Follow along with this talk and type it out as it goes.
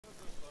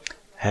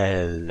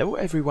Hello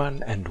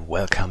everyone and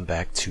welcome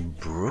back to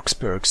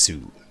Brooksburk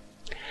Zoo.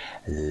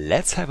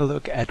 Let's have a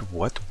look at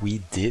what we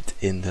did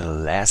in the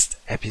last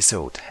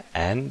episode,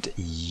 and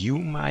you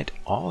might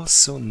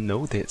also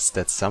notice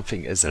that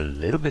something is a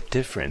little bit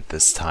different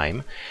this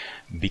time,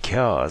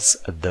 because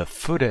the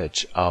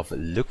footage of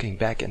looking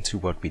back into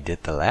what we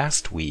did the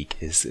last week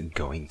is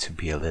going to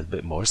be a little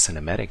bit more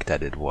cinematic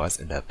than it was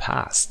in the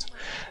past.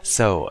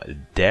 So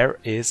there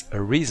is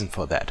a reason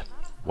for that.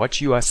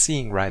 What you are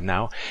seeing right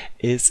now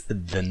is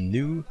the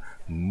new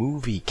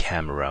movie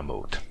camera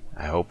mode.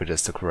 I hope it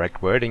is the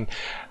correct wording,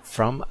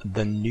 from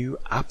the new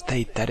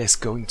update that is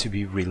going to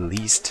be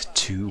released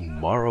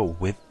tomorrow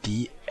with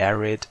the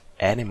Arid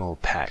Animal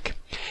Pack.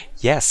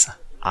 Yes,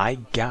 I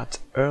got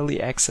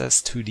early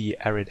access to the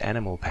Arid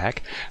Animal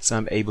Pack, so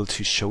I'm able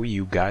to show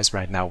you guys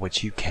right now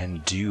what you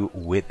can do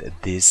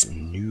with this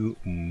new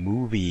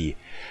movie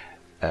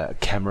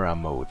camera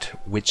mode,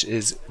 which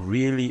is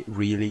really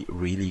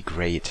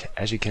great.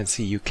 As you can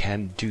see, you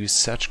can do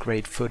such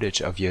great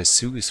footage of your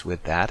zoos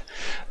with that.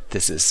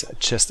 This is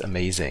just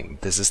amazing.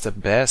 This is the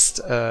best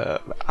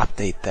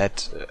update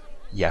that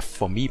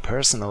for me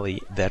personally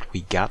that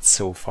we got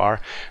so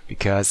far,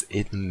 because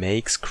it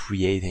makes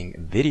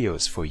creating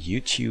videos for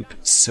YouTube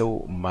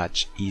so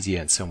much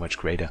easier and so much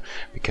greater,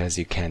 because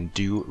you can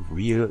do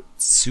real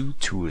zoo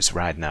tours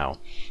right now.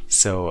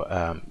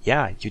 So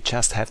you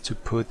just have to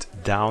put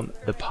down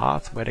the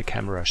path where the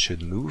camera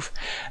should move,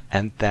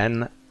 and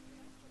then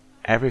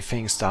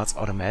everything starts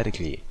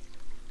automatically.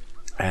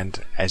 And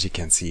as you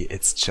can see,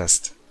 it's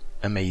just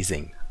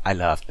amazing. I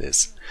love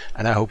this,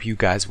 and I hope you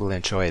guys will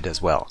enjoy it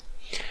as well.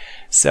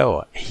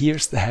 So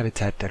here's the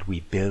habitat that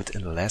we built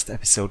in the last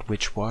episode,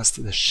 which was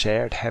the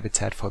shared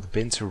habitat for the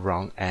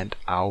Binturong and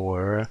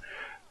our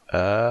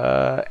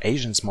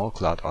Asian Small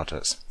Clawed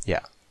Otters. Yeah,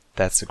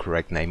 that's the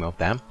correct name of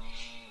them.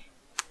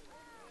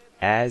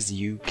 As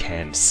you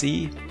can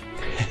see,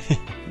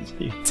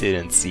 you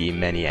didn't see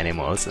many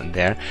animals in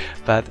there,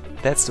 but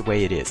that's the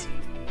way it is.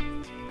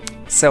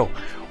 So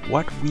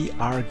what we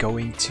are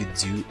going to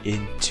do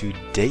in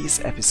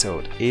today's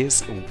episode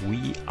is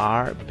we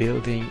are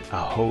building a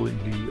whole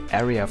new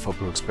area for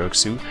Brooksburk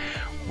Zoo,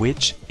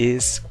 which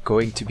is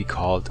going to be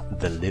called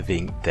the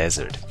Living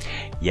Desert.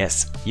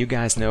 Yes, you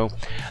guys know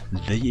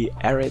the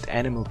Arid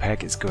Animal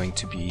Pack is going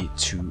to be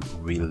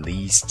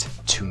released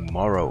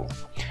tomorrow,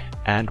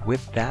 and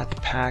with that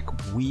pack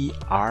we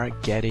are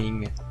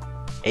getting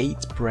 8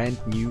 brand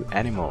new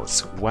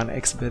animals. One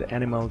exhibit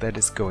animal that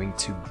is going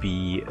to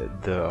be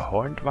the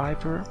horned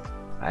viper.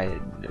 I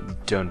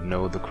don't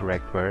know the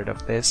correct word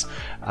of this.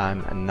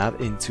 I'm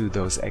not into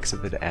those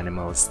exhibit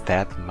animals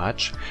that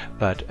much,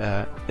 but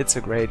it's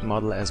a great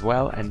model as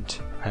well, and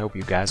I hope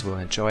you guys will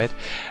enjoy it.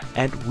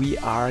 And we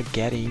are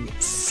getting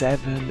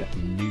 7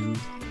 new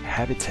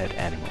habitat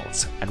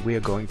animals, and we are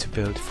going to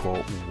build for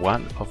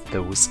one of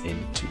those in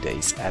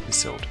today's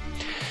episode.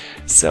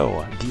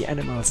 So the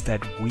animals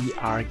that we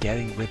are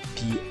getting with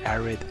the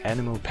Arid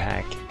Animal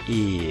Pack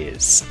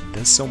is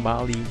the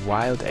Somali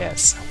wild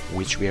ass,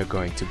 which we are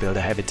going to build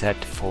a habitat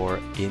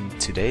for in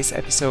today's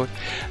episode.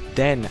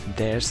 Then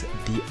there's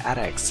the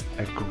Adax,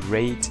 a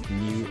great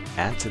new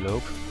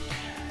antelope.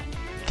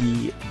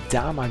 The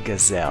Dama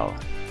gazelle,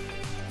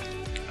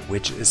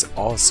 which is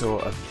also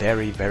a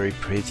very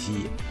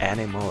pretty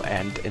animal,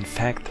 and in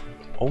fact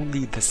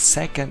only the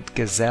second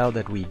gazelle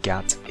that we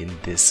got in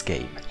this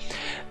game.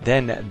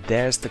 Then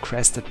there's the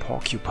crested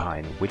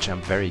porcupine, which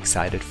I'm very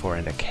excited for,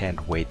 and I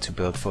can't wait to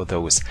build for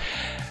those.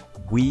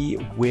 We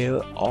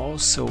will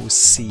also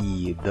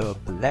see the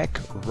black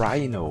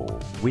rhino,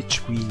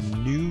 which we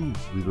knew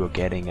we were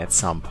getting at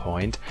some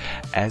point,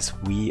 as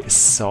we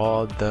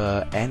saw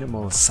the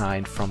animal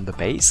sign from the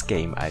base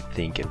game, I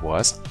think it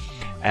was,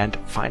 and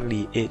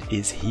finally it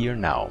is here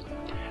now.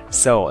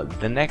 So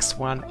the next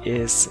one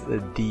is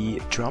the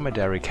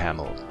dromedary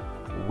camel,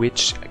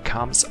 which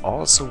comes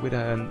also with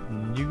a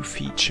new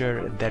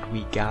feature that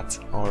we got,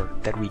 or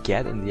that we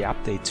get in the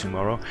update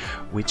tomorrow,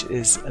 which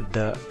is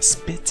the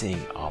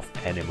spitting of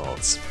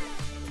animals.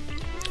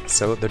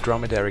 So the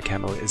dromedary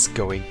camel is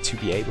going to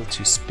be able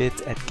to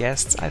spit at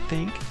guests, I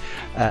think.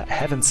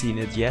 Haven't seen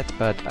it yet,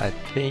 but I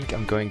think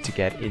I'm going to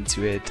get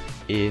into it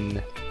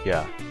in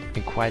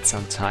quite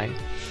some time,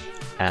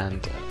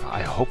 and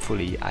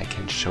hopefully I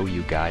can show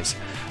you guys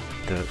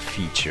the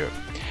feature.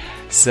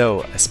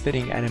 So,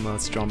 spitting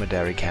animals,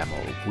 dromedary camel.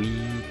 We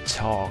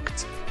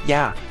talked,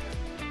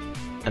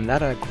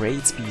 another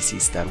great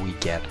species that we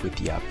get with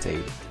the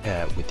update,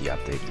 not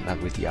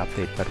with the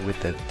update, but with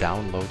the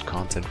download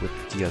content with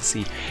the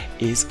DLC,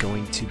 is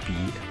going to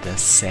be the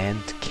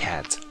sand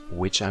cat,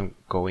 which I'm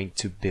going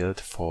to build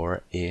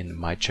for in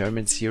my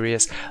German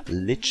series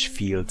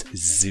Litchfield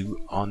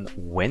Zoo on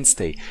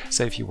Wednesday.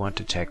 So if you want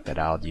to check that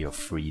out, you're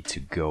free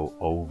to go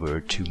over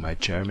to my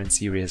German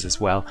series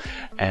as well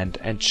and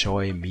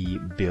enjoy me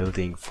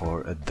building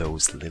for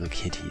those little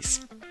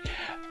kitties.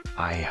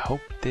 I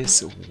hope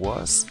this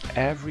was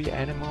every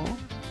animal.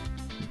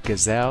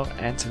 Gazelle,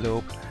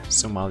 antelope,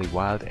 Somali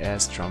wild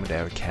ass,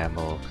 dromedary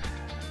camel,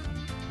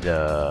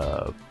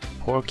 the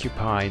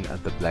porcupine,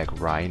 the black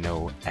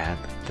rhino and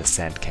the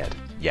sandcat.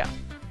 Yeah,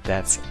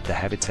 that's the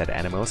habitat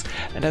animals.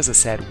 And as I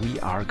said, we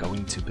are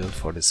going to build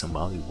for the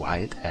Somali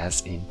wild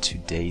ass in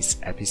today's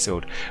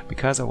episode,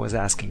 because I was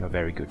asking a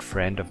very good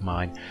friend of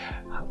mine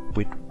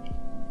with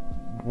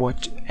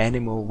what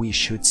animal we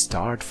should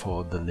start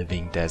for the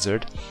living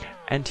desert,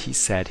 and he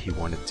said he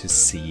wanted to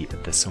see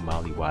the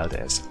Somali wild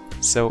ass.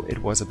 So it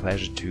was a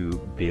pleasure to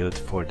build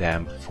for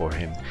him,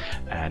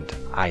 and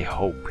I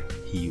hope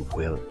he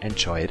will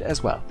enjoy it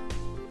as well.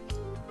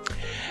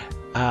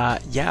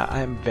 Yeah,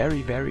 I'm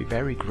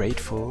very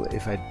grateful.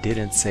 If I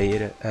didn't say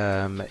it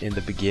in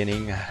the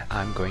beginning,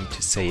 I'm going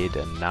to say it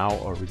now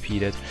or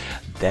repeat it,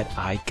 that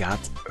I got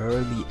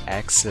early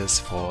access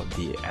for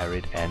the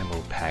Arid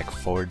Animal Pack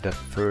for the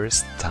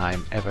first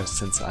time ever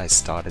since I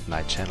started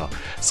my channel.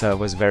 So I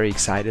was very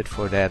excited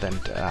for that, and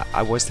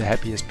I was the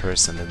happiest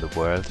person in the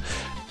world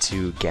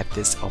to get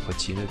this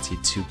opportunity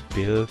to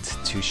build,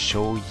 to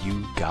show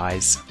you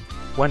guys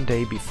one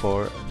day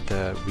before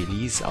the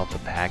release of the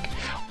pack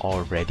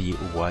already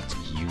what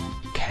you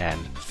can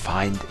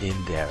find in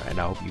there, and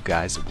I hope you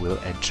guys will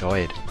enjoy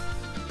it.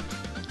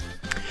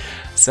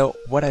 So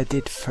what I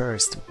did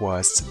first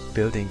was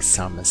building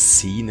some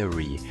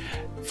scenery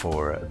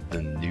for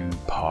the new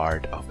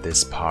part of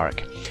this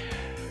park.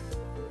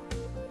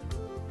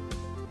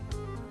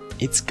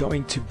 It's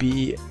going to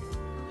be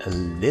a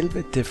little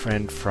bit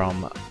different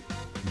from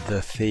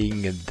the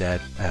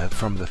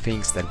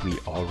things that we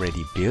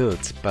already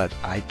built, but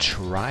I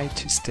try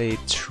to stay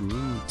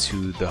true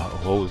to the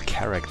whole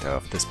character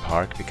of this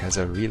park, because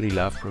I really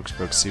love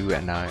Brooksburk Zoo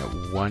and I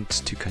want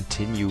to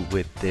continue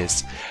with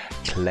this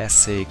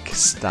classic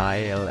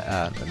style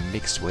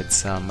mixed with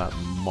some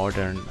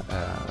modern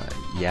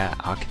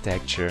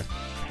architecture,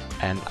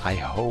 and I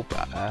hope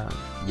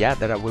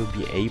that I will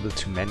be able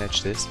to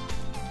manage this.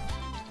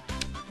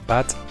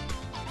 But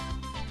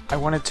I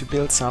wanted to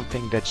build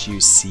something that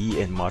you see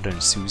in modern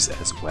zoos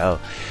as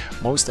well.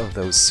 Most of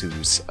those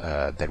zoos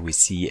that we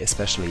see,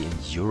 especially in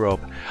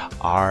Europe,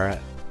 are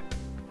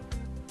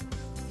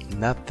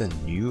not the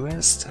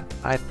newest,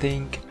 I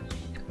think.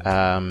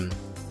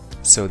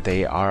 So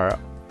they are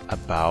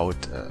about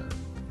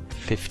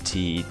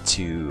 50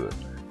 to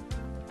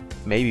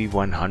maybe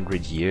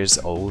 100 years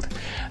old,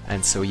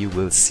 and so you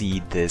will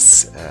see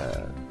this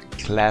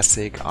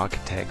classic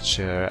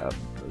architecture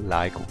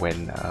like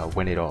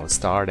when it all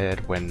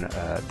started, when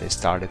they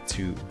started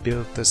to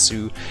build the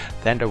zoo.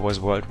 Then there was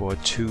World War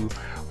II,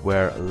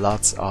 where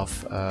lots of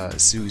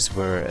zoos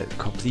were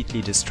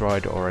completely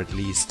destroyed, or at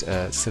least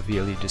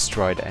severely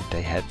destroyed, and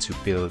they had to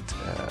build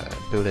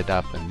it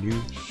up anew.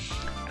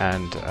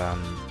 And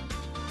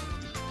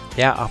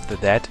after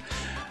that,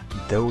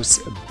 those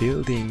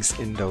buildings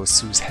in those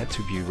zoos had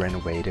to be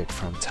renovated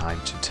from time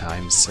to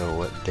time,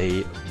 so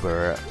they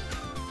were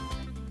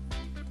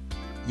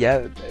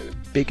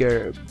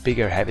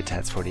bigger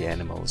habitats for the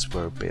animals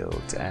were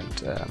built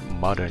and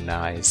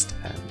modernized,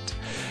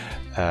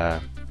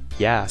 and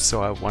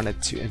so I wanted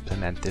to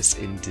implement this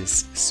in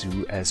this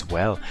zoo as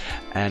well.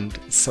 And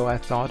so I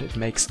thought it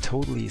makes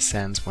totally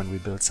sense when we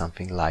build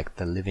something like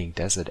the living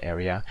desert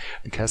area,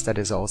 because that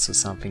is also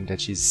something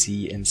that you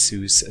see in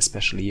zoos,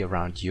 especially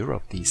around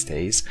Europe these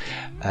days,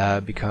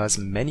 because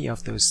many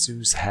of those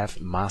zoos have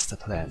master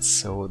plans,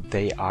 so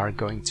they are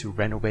going to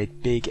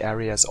renovate big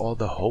areas, all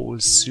the whole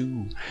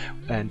zoo,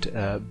 and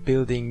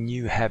building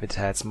new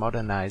habitats,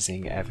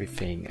 modernizing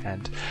everything.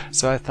 And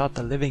so I thought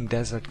the living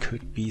desert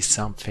could be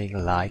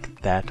something like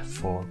that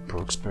for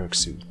Brooksburk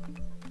Zoo.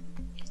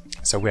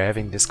 So we're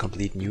having this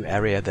complete new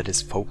area that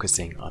is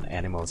focusing on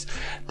animals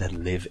that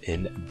live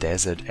in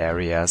desert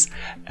areas,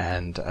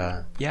 and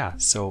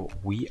so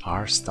we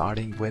are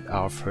starting with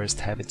our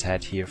first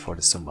habitat here for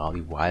the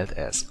Somali wild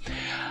ass.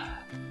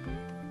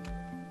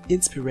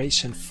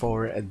 Inspiration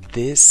for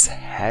this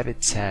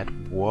habitat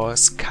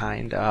was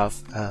kind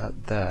of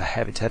the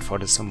habitat for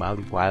the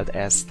Somali wild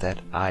ass that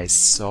I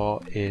saw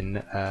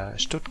in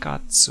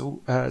Stuttgart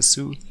Zoo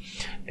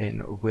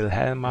in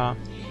Wilhelma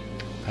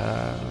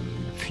a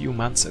few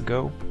months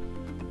ago,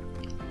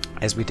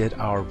 as we did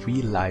our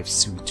real life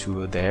zoo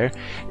tour there.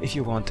 If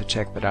you want to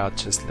check that out,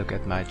 just look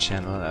at my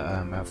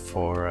channel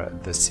for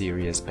the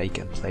series Bake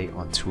and Play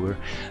on Tour.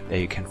 There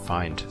you can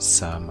find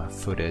some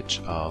footage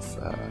of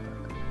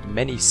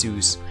many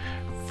zoos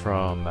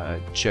from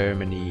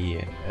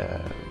Germany,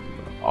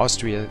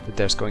 Austria.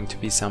 There's going to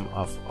be some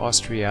of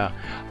Austria,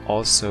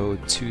 also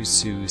 2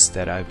 zoos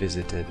that I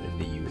visited in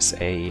the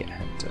USA,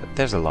 and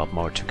there's a lot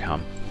more to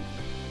come.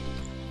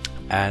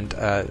 And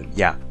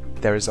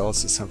there is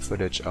also some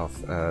footage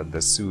of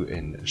the zoo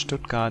in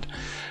Stuttgart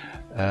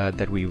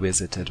that we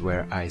visited,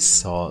 where I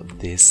saw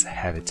this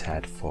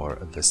habitat for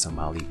the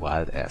Somali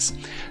wild ass.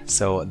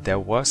 So there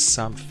was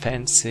some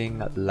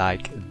fencing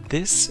like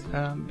this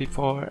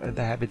before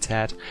the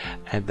habitat,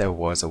 and there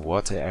was a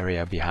water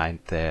area behind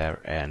there,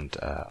 and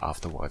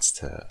afterwards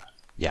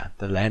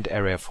the land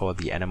area for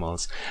the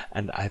animals.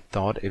 And I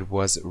thought it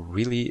was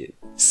really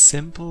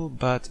simple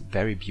but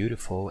very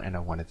beautiful, and I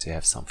wanted to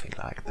have something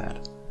like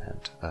that.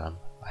 And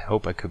I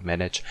hope I could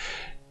manage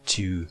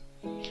to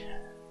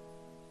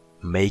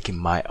make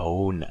my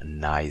own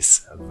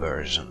nice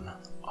version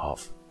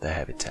of the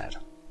habitat.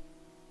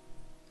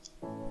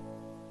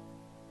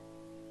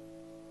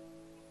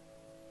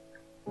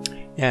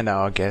 And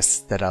our guests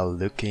that are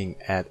looking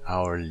at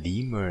our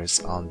lemurs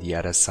on the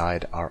other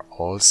side are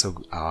also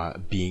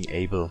being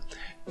able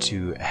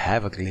to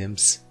have a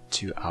glimpse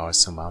to our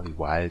Somali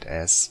wild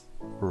ass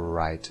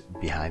right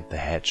behind the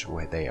hedge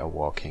where they are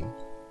walking.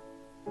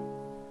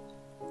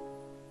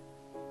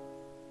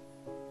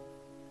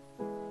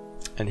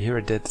 And here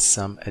I did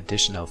some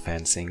additional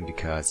fencing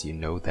because you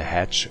know the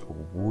hedge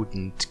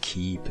wouldn't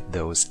keep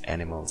those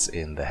animals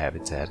in the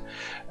habitat,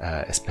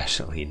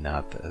 especially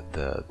not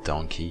the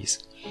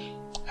donkeys.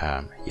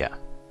 Yeah.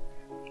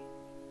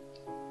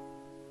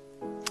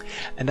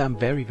 And I'm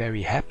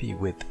very happy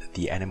with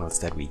the animals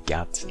that we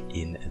got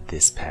in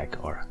this pack,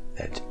 or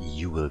that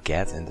you will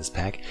get in this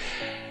pack,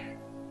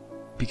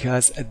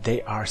 because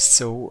they are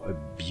so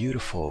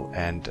beautiful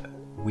and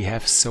we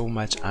have so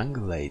much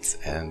ungulates.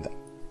 And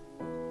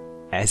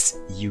as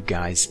you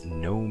guys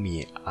know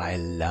me, I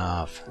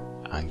love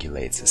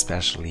ungulates,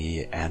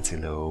 especially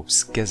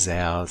antelopes,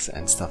 gazelles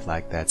and stuff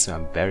like that. So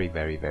I'm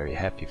very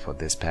happy for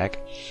this pack.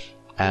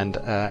 And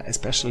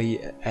especially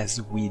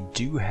as we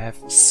do have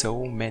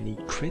so many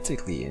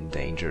critically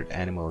endangered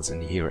animals in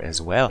here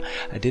as well.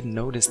 I didn't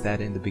notice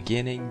that in the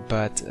beginning,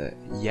 but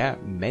yeah,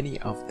 many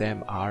of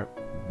them are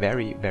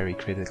very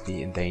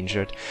critically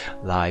endangered,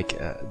 like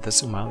the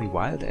Somali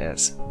wild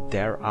ass.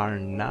 There are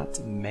not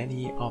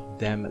many of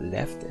them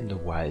left in the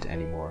wild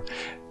anymore.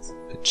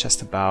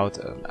 Just about,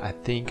 I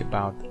think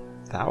about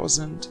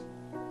 1,000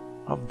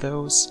 of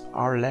those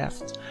are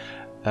left.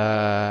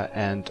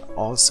 And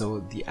also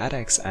the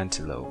Addax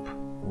antelope,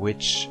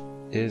 which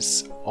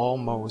is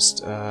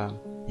almost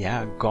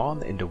yeah,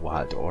 gone in the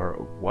wild,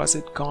 or was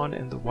it gone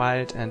in the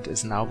wild and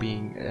is now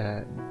being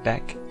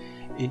back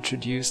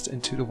introduced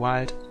into the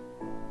wild?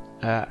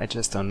 I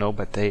just don't know,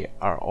 but they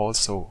are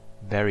also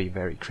very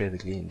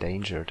critically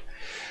endangered.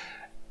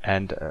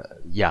 And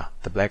yeah,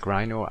 the black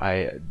rhino,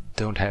 I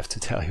don't have to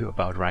tell you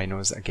about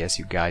rhinos. I guess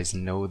you guys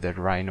know that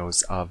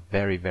rhinos are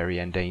very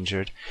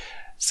endangered.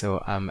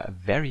 So I'm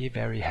very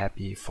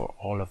happy for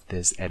all of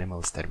these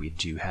animals that we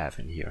do have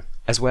in here,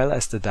 as well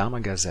as the Dama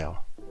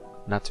gazelle.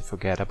 Not to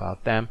forget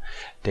about them,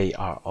 they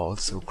are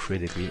also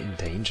critically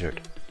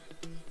endangered.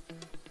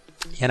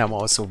 And I'm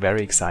also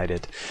very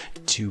excited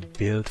to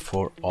build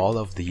for all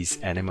of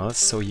these animals,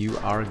 so you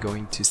are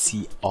going to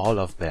see all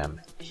of them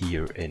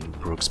here in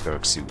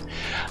Brooksburk Zoo.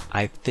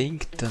 I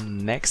think the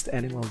next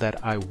animal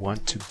that I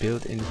want to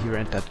build in here,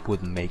 and that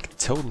would make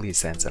totally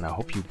sense, and I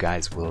hope you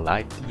guys will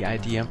like the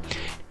idea,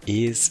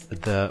 is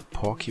the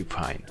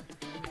porcupine.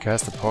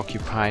 Because the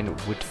porcupine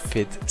would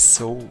fit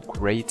so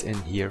great in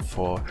here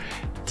for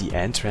the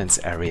entrance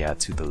area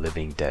to the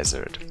living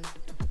desert.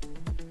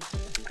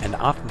 And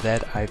after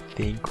that, I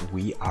think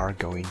we are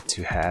going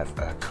to have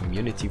a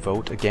community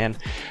vote again.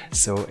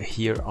 So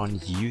here on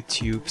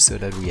YouTube, so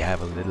that we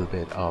have a little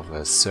bit of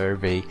a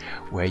survey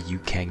where you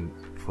can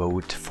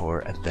vote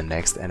for the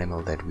next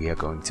animal that we are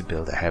going to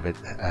build a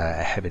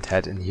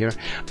habitat in here.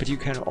 But you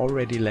can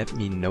already let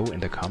me know in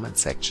the comment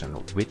section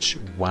which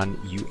one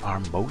you are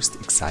most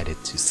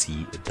excited to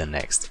see the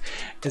next.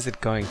 Is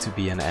it going to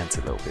be an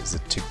antelope? Is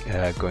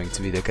it going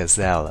to be the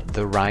gazelle,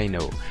 the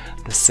rhino,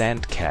 the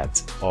sand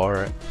cat,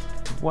 or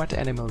what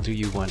animal do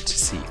you want to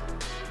see?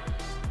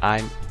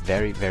 I'm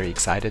very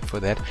excited for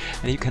that.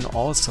 And you can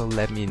also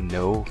let me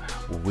know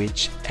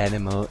which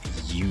animal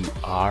you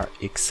are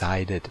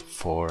excited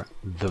for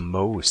the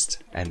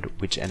most, and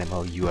which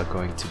animal you are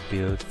going to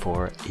build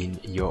for in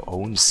your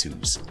own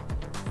zoos.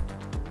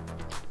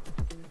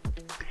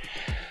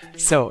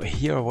 So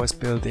here I was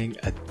building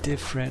a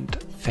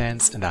different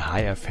fence and a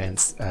higher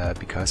fence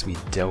because we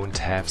don't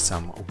have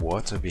some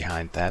water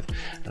behind that,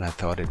 and I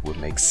thought it would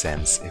make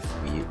sense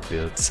if we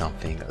built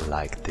something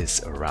like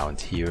this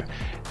around here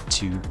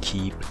to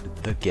keep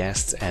the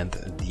guests and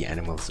the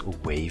animals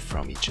away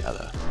from each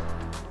other.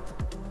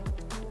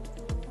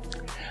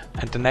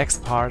 And the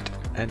next part,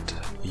 and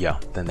yeah,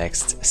 the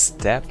next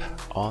step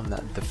on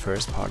the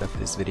first part of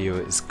this video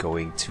is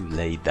going to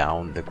lay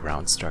down the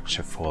ground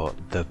structure for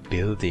the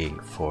building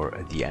for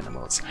the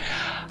animals.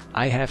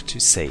 I have to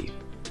say,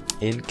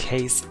 in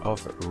case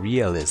of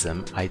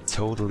realism, I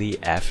totally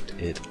effed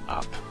it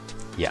up.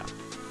 Yeah.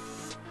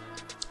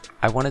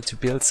 I wanted to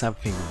build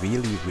something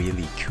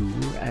really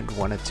cool and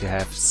wanted to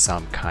have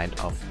some kind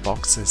of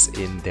boxes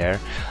in there,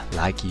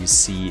 like you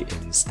see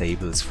in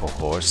stables for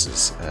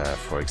horses,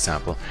 for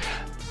example.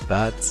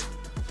 But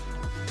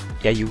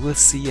yeah, you will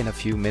see in a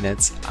few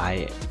minutes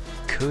I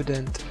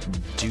couldn't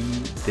do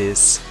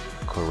this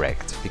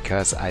correct,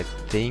 because I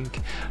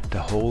think the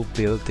whole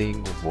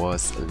building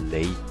was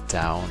laid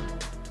down,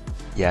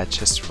 yeah,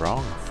 just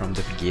wrong from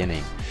the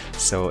beginning.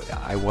 So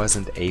I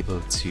wasn't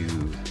able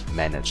to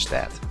manage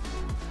that.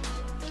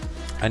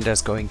 And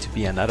there's going to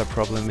be another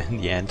problem in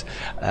the end.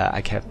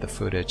 I kept the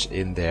footage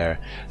in there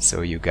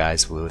so you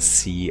guys will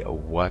see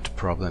what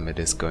problem it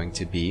is going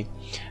to be,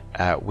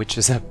 which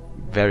is a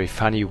very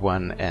funny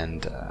one.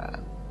 And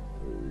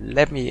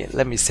let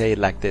me say it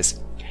like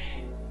this: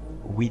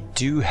 we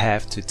do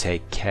have to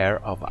take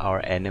care of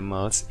our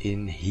animals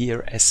in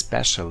here,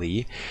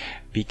 especially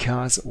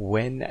because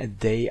when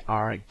they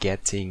are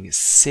getting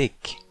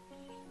sick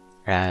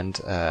and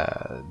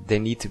they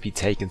need to be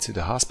taken to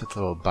the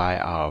hospital by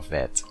our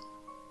vet,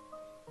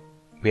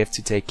 we have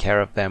to take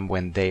care of them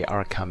when they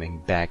are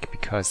coming back,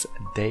 because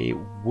they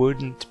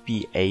wouldn't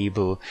be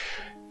able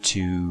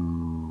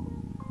to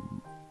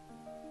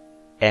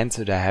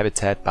enter the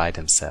habitat by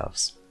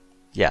themselves.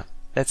 Yeah,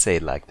 let's say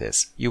it like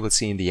this. You will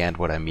see in the end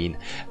what I mean.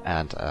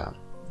 And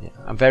yeah,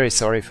 I'm very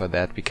sorry for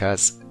that,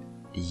 because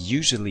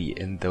usually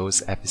in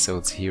those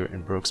episodes here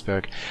in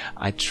Brooksburk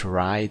I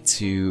try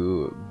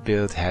to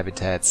build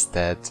habitats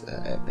that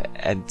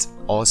and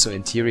also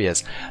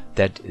interiors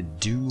that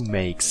do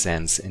make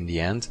sense in the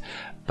end,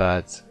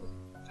 but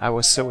I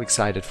was so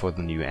excited for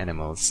the new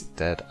animals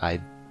that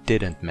I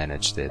didn't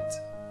manage it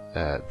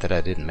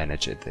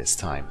this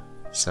time.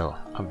 So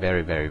I'm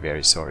very, very,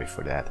 very sorry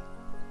for that.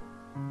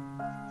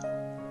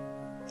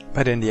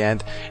 But in the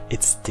end,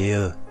 it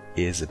still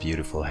is a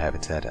beautiful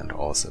habitat, and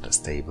also the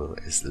stable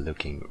is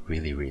looking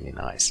really, really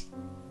nice.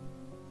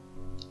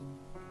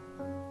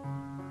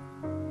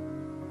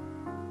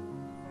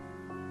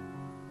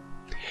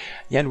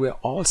 Yeah, and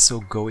we're also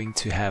going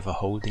to have a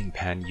holding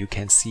pen. You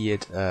can see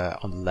it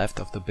on the left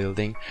of the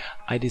building.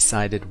 I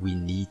decided we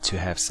need to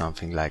have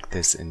something like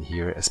this in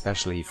here,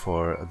 especially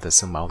for the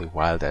Somali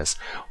wilders,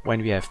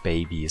 when we have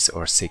babies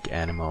or sick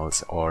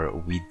animals,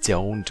 or we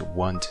don't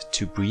want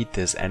to breed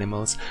these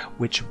animals,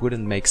 which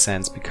wouldn't make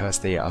sense because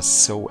they are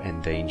so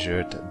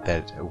endangered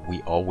that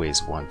we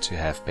always want to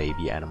have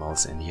baby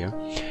animals in here.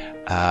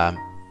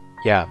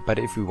 Yeah, but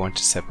if we want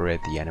to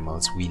separate the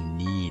animals, we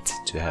need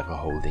to have a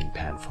holding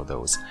pen for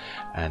those.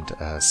 And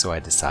so I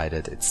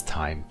decided it's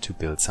time to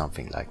build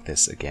something like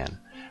this again,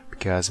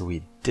 because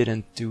we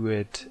didn't do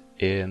it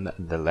in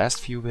the last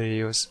few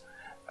videos.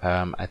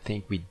 I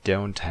think we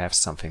don't have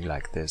something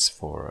like this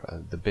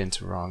for the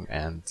Binturong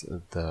and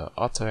the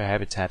otter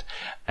habitat,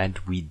 and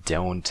we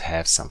don't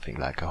have something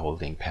like a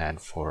holding pen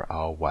for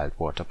our wild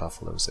water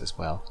buffaloes as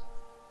well.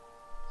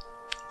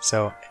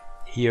 So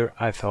here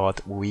I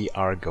thought we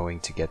are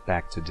going to get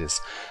back to this,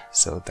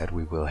 so that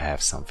we will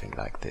have something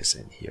like this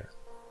in here.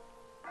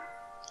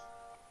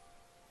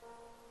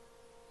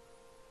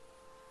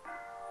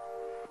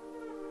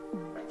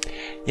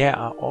 Yeah,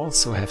 I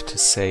also have to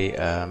say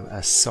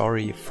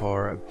sorry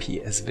for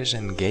PS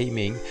Vision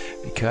Gaming,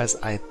 because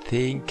I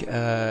think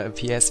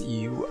PS,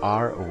 you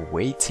are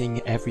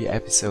waiting every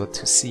episode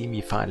to see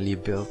me finally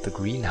build the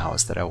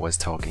greenhouse that I was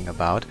talking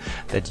about,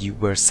 that you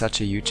were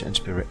such a huge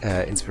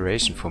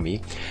inspiration for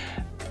me.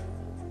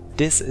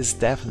 This is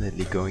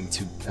definitely going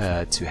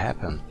to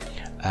happen.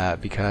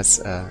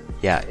 Because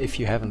yeah, if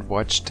you haven't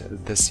watched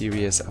the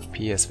series of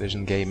PS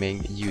Vision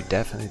Gaming, you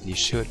definitely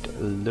should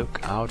look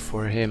out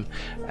for him,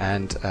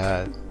 and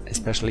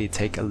especially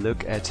take a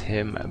look at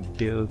him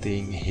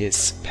building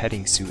his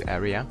petting zoo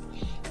area,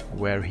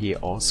 where he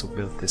also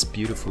built this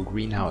beautiful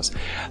greenhouse.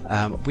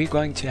 We're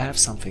going to have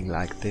something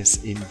like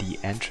this in the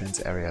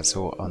entrance area,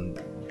 so on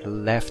the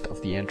left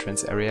of the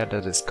entrance area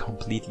that is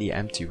completely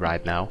empty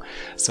right now.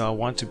 So I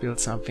want to build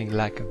something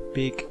like a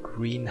big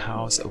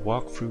greenhouse, a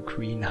walk-through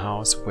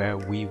greenhouse, where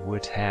we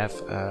would have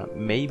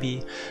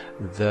maybe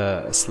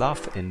the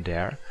sloth in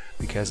there,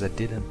 because I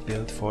didn't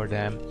build for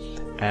them,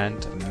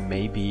 and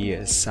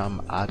maybe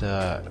some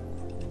other,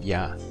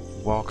 yeah,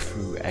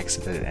 walk-through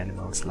exhibited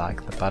animals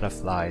like the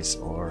butterflies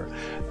or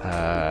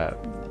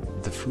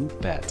the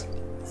fruit bat,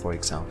 for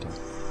example.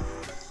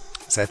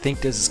 So I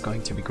think this is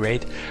going to be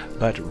great,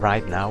 but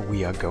right now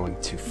we are going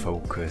to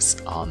focus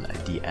on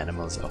the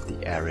animals of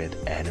the Arid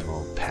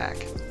Animal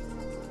Pack.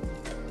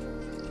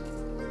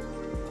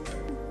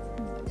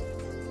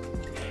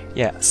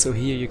 Yeah, so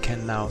here you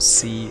can now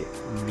see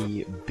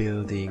me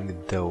building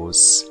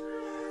those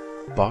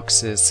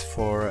boxes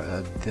for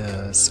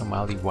the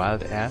Somali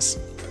wild ass.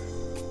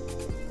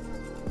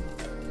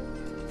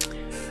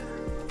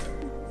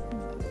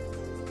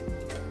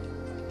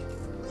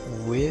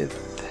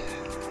 With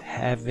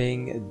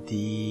having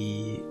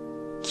the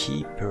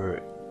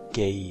keeper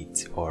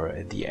gate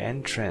or the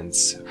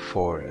entrance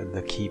for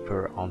the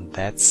keeper on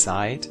that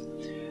side,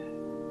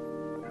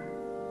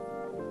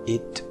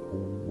 it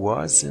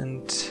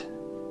wasn't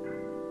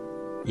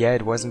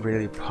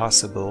really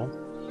possible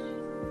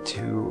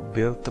to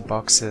build the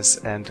boxes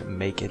and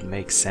make it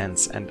make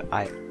sense, and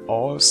I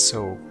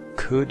also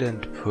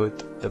couldn't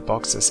put the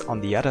boxes on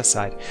the other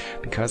side,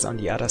 because on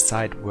the other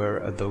side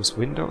were those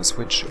windows,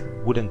 which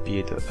wouldn't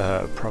be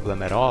a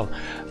problem at all,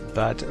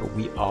 but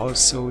we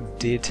also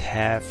did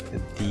have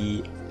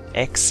the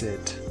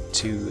exit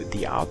to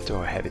the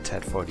outdoor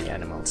habitat for the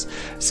animals.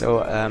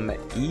 So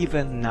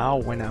even now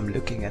when I'm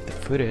looking at the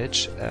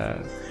footage,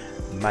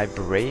 my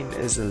brain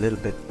is a little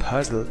bit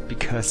puzzled,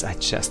 because I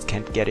just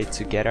can't get it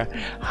together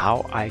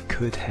how I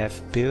could have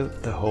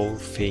built the whole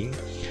thing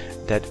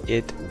that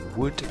it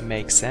would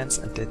make sense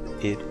and that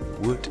it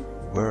would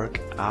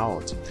work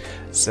out.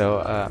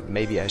 So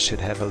maybe I should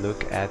have a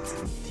look at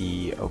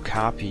the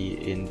okapi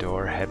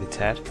indoor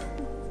habitat,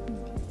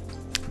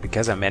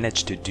 because I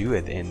managed to do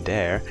it in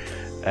there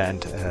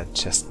and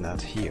just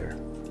not here.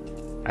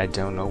 I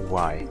don't know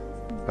why,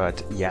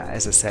 but yeah,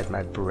 as I said,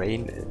 my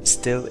brain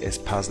still is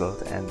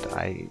puzzled and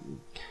I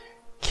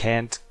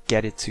can't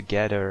get it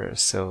together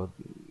so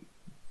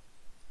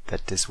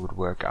that this would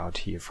work out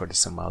here for the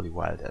Somali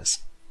wilders.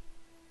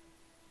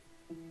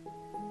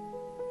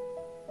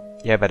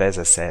 Yeah, but as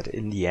I said,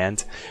 in the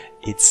end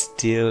it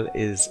still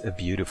is a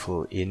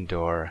beautiful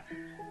indoor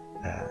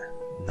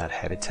not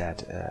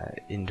habitat,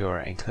 indoor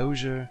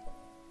enclosure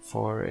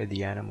for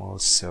the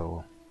animals,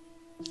 so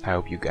I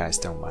hope you guys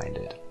don't mind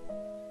it.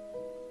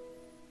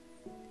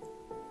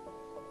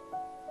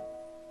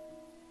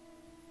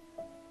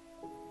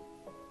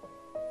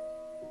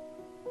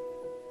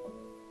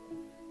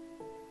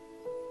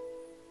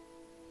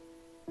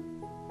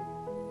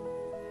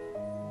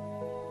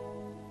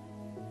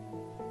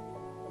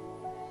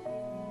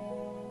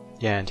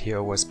 Yeah, and here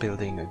I was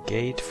building a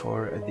gate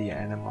for the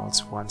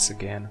animals once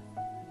again,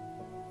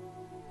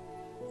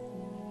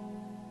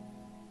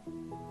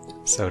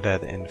 so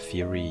that in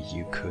theory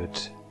you could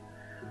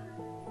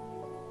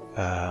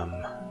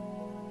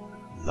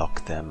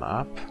lock them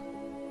up.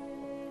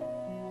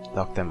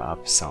 Lock them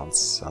up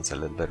sounds a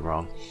little bit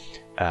wrong.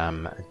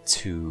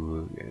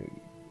 To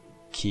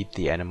keep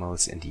the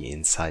animals in the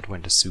inside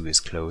when the zoo is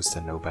closed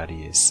and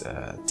nobody is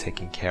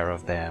taking care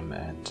of them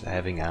and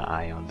having an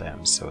eye on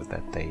them, so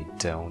that they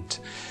don't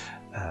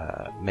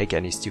make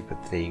any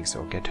stupid things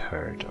or get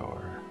hurt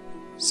or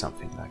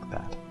something like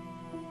that.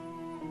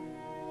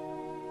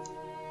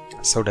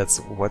 So that's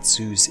what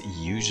zoos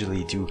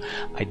usually do.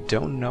 I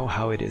don't know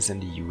how it is in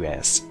the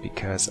US,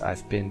 because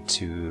I've been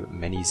to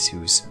many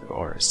zoos,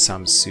 or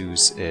some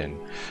zoos in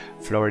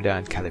Florida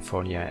and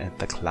California, and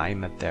the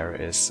climate there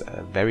is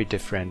very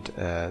different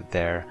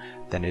there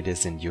than it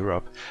is in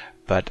Europe.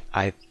 But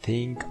I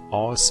think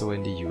also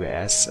in the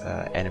US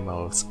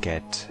animals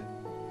get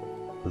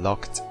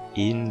locked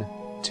in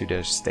to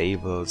their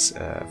stables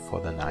for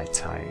the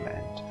nighttime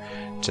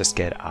and just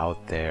get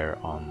out there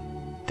on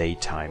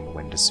daytime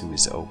when the zoo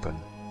is open.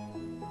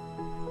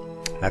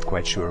 Not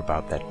quite sure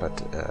about that, but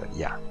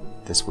yeah,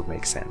 this would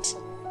make sense.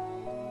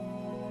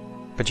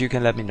 But you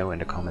can let me know in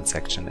the comment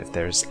section if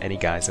there's any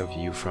guys of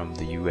you from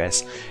the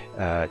US.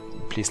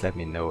 Please let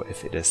me know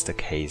if it is the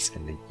case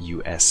in the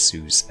US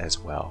zoos as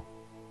well.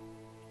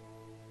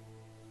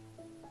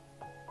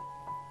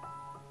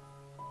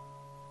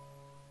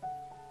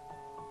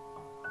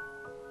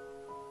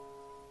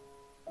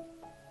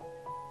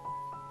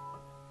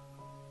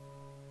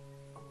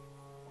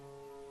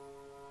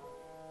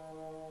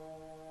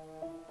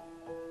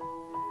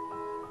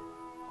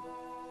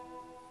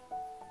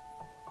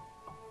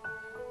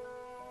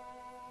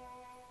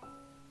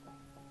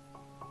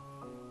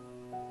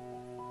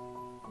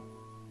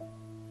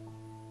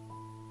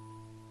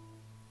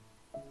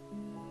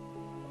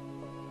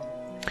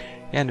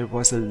 And it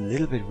was a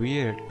little bit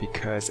weird,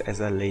 because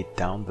as I laid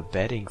down the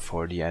bedding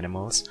for the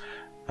animals,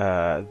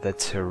 the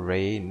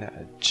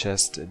terrain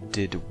just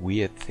did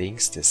weird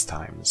things this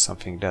time.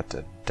 Something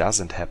that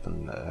doesn't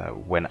happen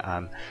when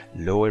I'm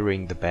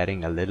lowering the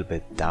bedding a little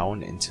bit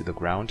down into the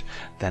ground.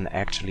 Then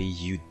actually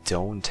you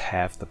don't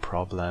have the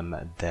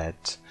problem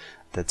that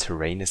the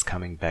terrain is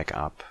coming back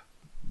up.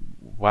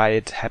 Why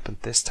it happened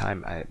this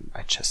time, I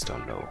just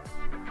don't know.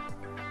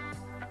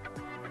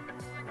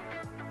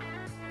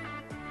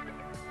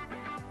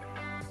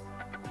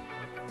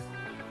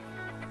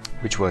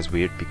 Which was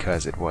weird,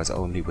 because it was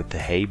only with the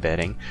hay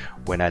bedding.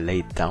 When I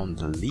laid down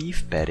the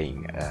leaf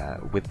bedding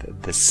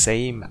with the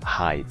same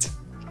height,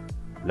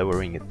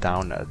 lowering it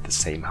down at the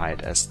same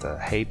height as the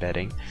hay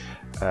bedding,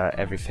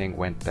 everything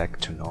went back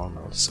to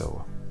normal.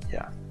 So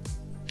yeah,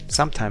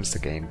 sometimes the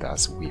game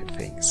does weird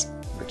things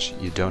which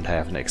you don't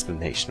have an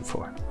explanation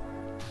for.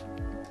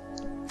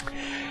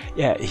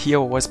 Yeah, here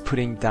I was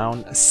putting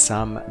down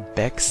some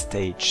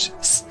backstage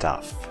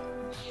stuff.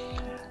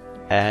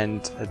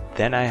 And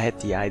then I had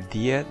the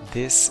idea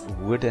this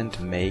wouldn't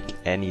make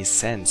any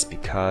sense,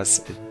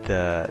 because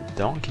the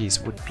donkeys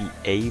would be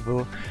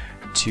able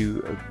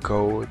to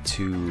go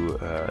to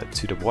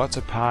the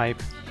water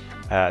pipe.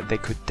 They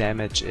could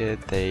damage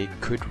it, they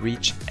could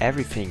reach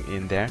everything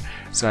in there.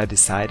 So I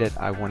decided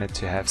I wanted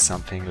to have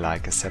something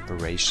like a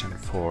separation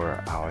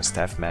for our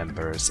staff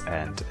members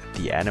and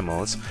the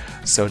animals,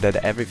 so that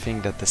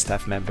everything that the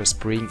staff members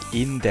bring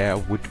in there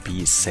would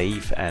be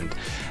safe. And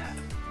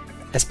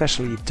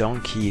especially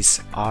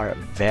donkeys are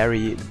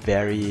very,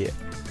 very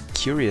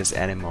curious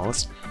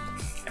animals,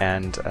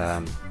 and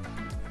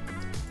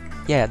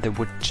yeah, they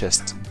would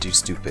just do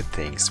stupid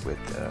things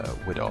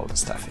with all the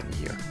stuff in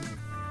here.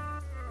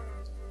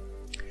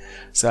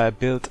 So I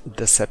built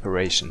the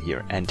separation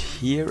here, and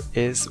here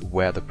is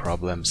where the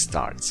problem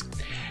starts,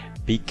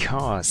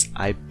 because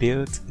I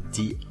built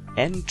the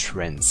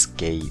entrance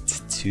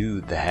gate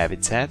to the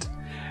habitat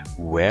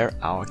where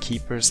our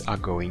keepers are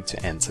going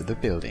to enter the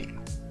building.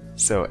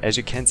 So as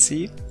you can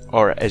see,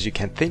 or as you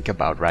can think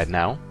about right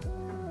now,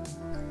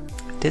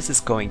 this is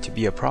going to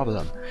be a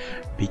problem,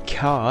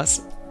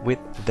 because with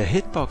the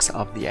hitbox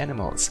of the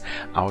animals,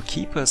 our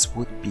keepers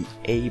would be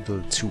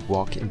able to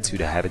walk into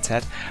the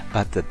habitat,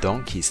 but the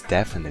donkeys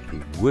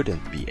definitely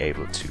wouldn't be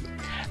able to.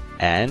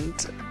 And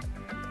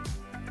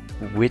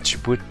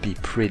which would be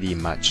pretty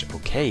much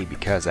okay,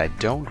 because I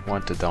don't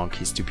want the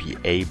donkeys to be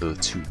able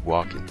to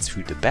walk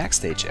into the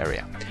backstage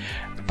area.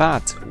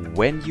 But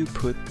when you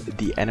put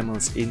the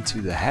animals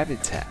into the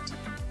habitat,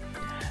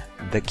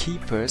 the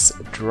keepers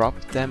drop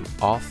them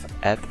off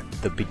at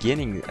the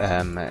beginning,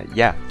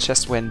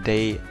 just when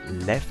they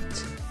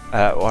left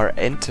or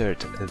entered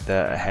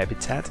the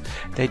habitat,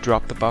 they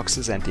drop the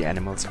boxes and the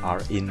animals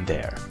are in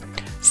there.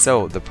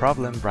 So the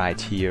problem right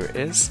here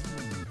is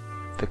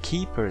the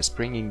keepers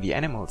bringing the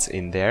animals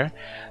in there,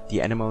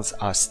 the animals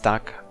are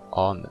stuck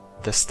on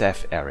the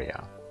staff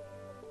area.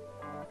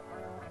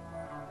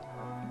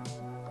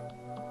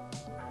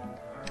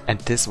 And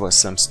this was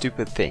some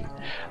stupid thing.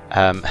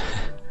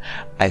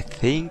 I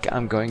think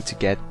I'm going to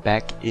get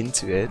back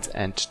into it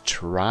and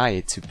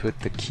try to put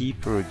the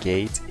keeper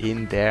gate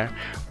in there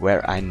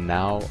where I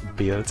now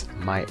built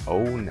my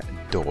own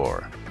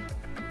door.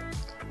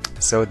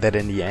 So that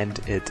in the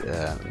end it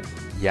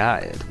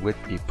would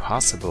be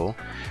possible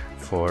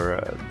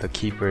for the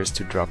keepers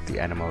to drop the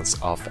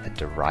animals off at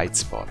the right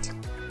spot.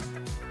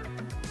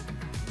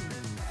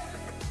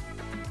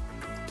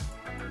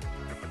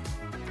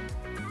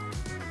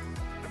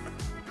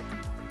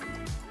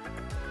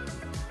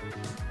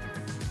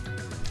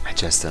 I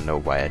just don't know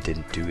why I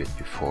didn't do it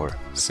before,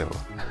 so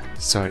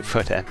sorry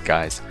for that,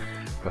 guys,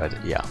 but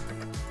yeah.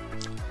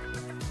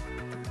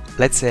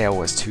 Let's say I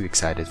was too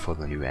excited for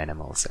the new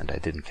animals and I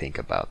didn't think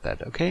about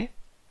that, okay?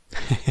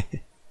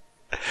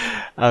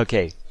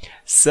 Okay,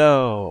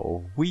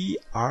 so we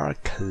are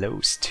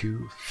close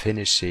to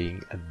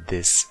finishing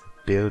this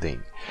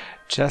building.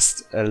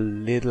 Just a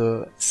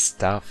little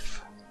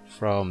stuff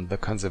from the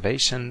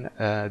conservation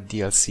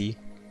DLC,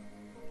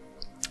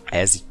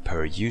 as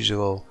per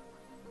usual,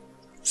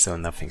 so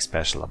nothing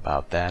special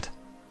about that.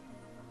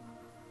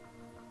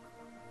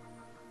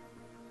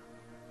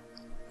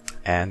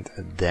 And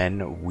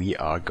then we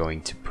are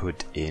going to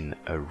put in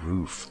a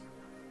roof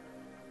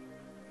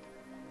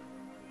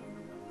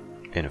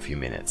in a few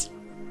minutes.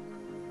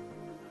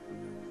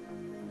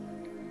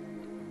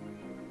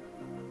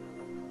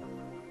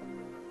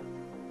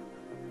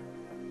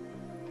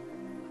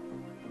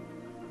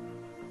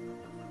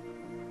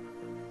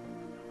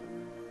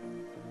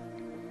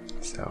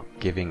 So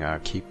giving our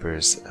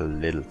keepers a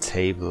little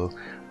table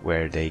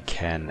where they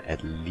can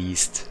at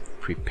least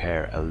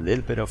prepare a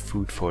little bit of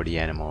food for the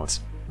animals.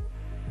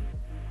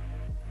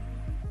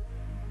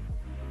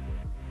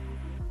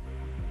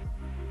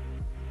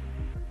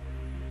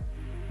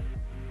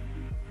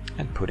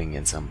 And putting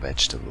in some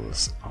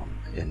vegetables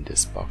in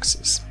these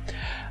boxes.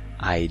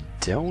 I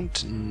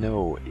don't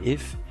know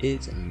if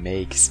it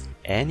makes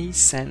any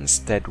sense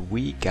that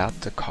we got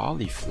the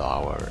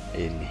cauliflower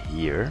in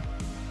here,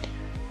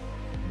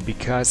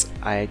 because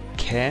I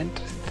can't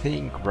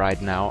think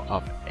right now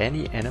of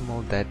any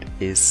animal that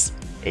is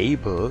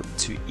able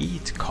to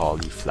eat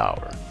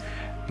cauliflower,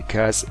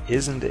 because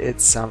isn't it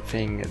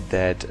something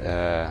that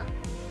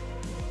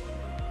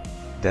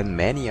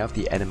many of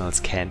the animals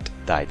can't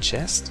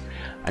digest?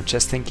 I'm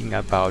just thinking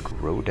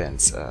about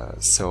rodents,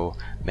 so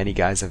many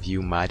guys of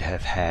you might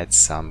have had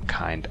some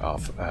kind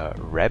of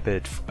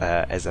rabbit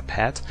as a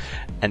pet,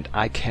 and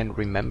I can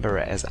remember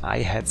as I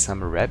had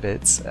some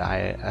rabbits,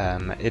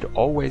 I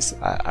always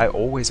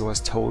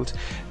was told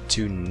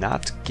to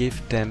not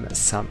give them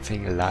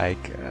something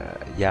like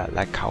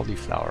like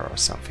cauliflower or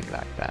something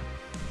like that,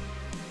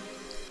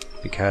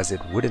 because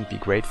it wouldn't be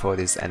great for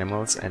these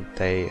animals and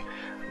they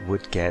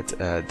would get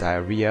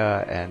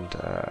diarrhea and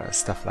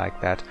stuff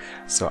like that.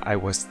 So I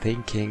was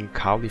thinking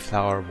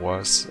cauliflower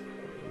was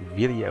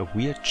really a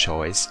weird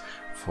choice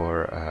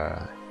for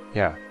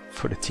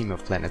the team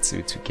of Planet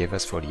Zoo to give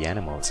us for the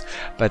animals.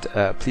 But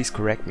please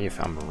correct me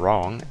if I'm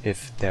wrong,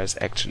 if there's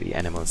actually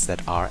animals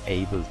that are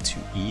able to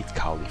eat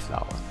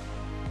cauliflower.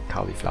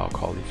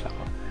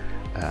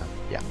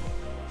 Yeah,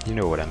 you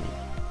know what I mean.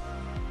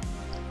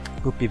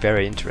 Would be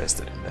very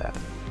interested in that.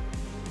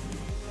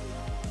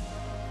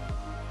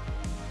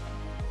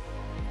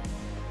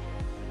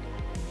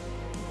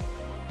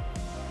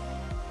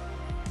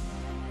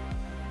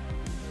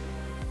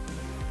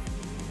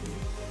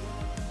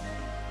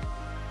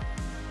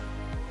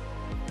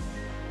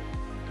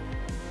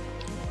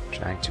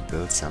 Trying to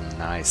build some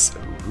nice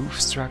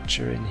roof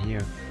structure in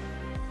here.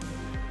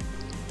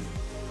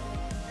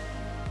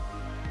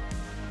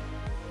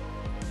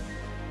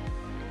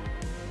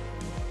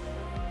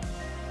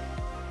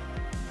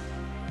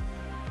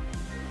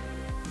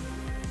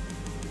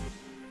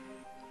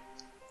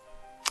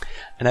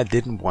 And I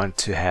didn't want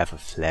to have a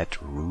flat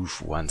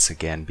roof once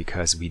again,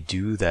 because we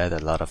do that a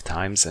lot of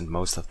times, and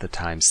most of the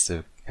times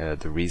the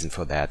reason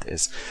for that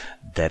is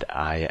that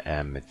I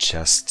am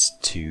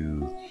just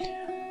too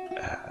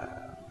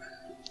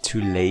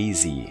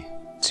lazy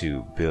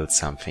to build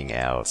something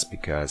else,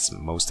 because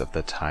most of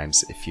the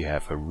times if you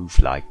have a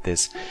roof like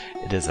this,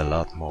 it is a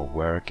lot more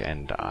work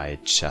and I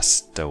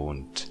just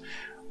don't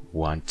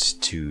want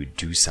to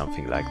do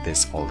something like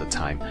this all the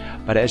time.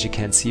 But as you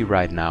can see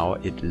right now,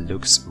 it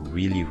looks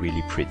really,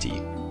 really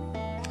pretty.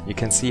 You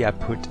can see I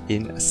put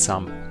in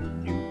some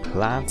new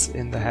plants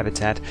in the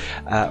habitat.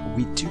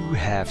 We do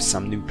have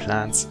some new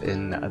plants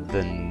in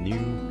the new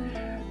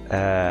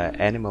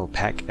animal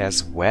pack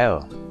as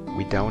well.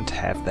 We don't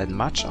have that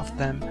much of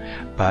them,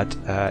 but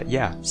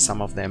yeah,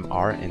 some of them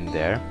are in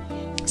there.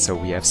 So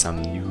we have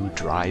some new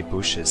dry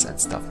bushes and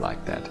stuff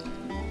like that.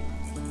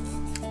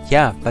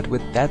 Yeah, but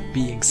with that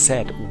being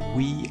said,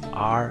 we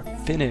are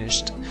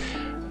finished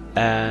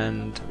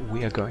and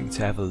we are going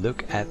to have a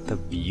look at the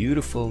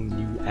beautiful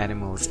new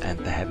animals and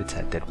the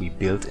habitat that we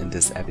built in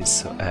this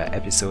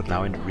episode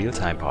now in the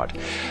real-time part.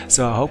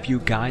 So I hope you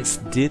guys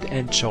did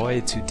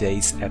enjoy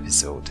today's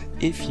episode.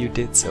 If you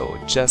did so,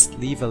 just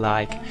leave a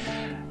like,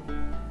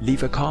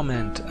 leave a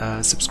comment,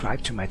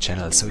 subscribe to my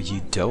channel so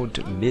you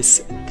don't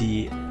miss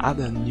the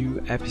other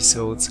new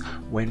episodes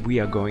when we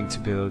are going to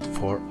build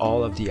for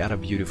all of the other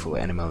beautiful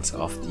animals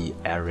of the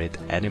Arid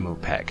Animal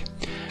Pack.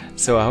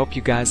 So I hope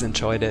you guys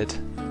enjoyed it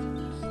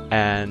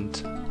and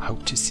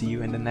hope to see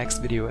you in the next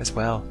video as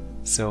well.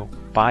 So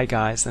bye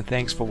guys, and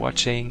thanks for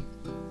watching.